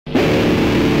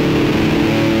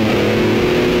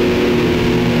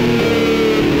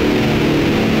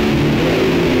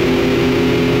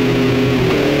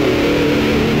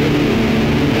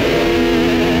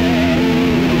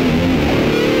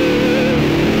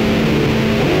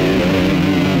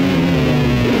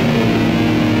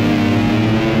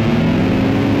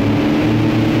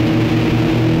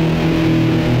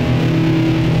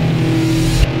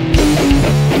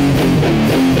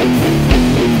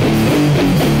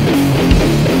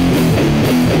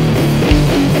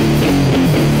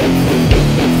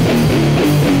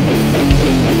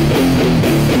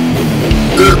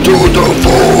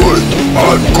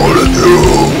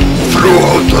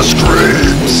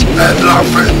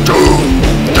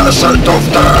scent of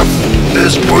death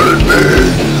is pulling me.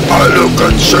 I look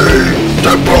and see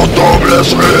the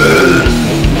bottomless pit.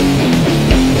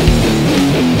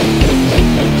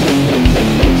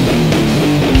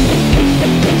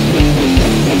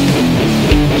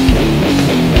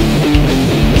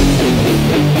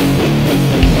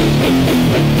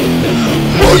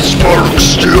 My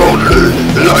spark's the only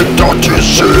light that you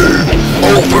see.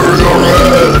 Over your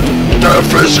head,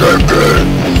 death is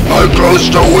hanging. I close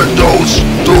the windows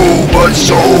to my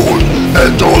soul,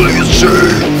 and all you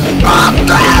see, and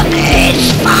that is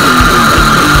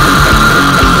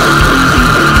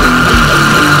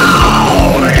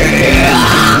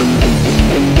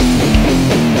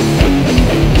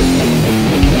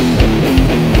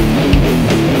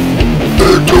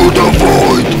into the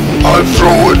void, I'm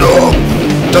throwing up.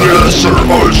 The lesser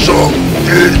also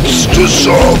needs to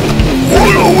suck.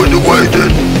 Wallowing,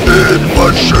 waiting in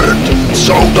my shit,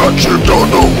 so that you don't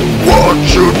know what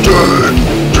you did.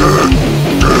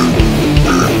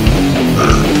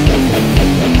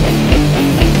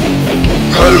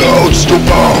 Hellhounds to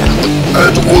bark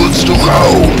and wolves to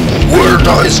howl. Where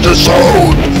dies the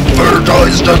sound? Where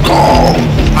dies the call?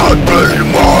 I play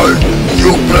mine,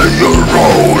 you play your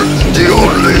role. The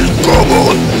only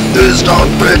common is that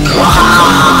big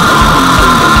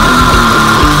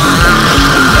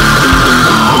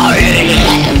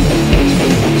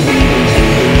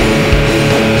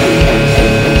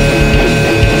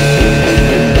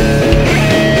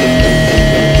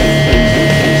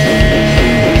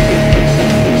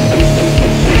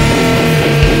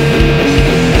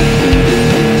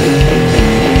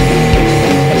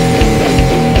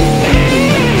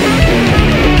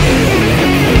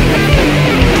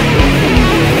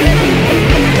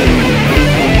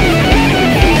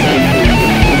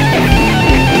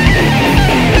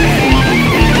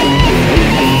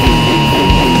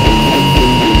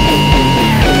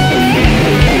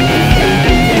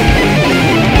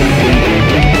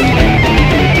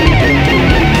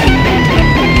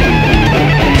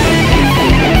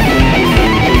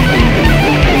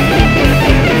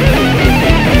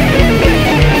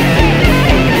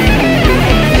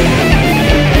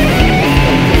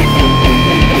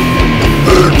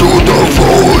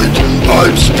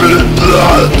I'm spilling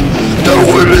blood. The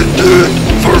will indeed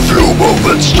for a few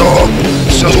moments stop.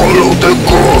 Swallow the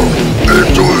core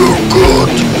into your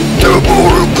gut. The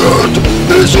more you get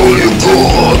is all you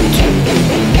got.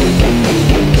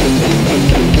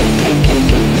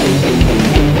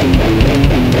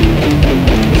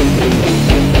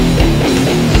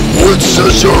 Which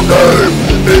says your name,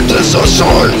 it is a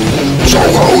sign. So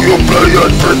how you play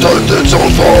and pretend it's all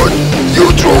fine.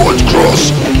 You throw and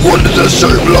cross one and the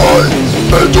same line.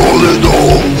 And all in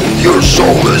all, your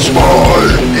soul is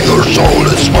mine. Your soul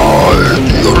is mine.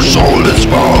 Your soul is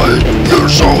mine. Your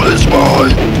soul is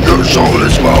mine. Your soul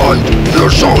is mine.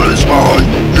 Your soul is mine.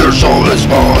 Your soul is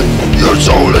mine. Your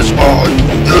soul is mine.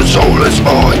 Your soul is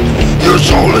mine. Your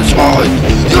soul is mine.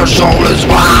 Your soul is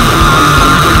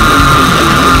mine.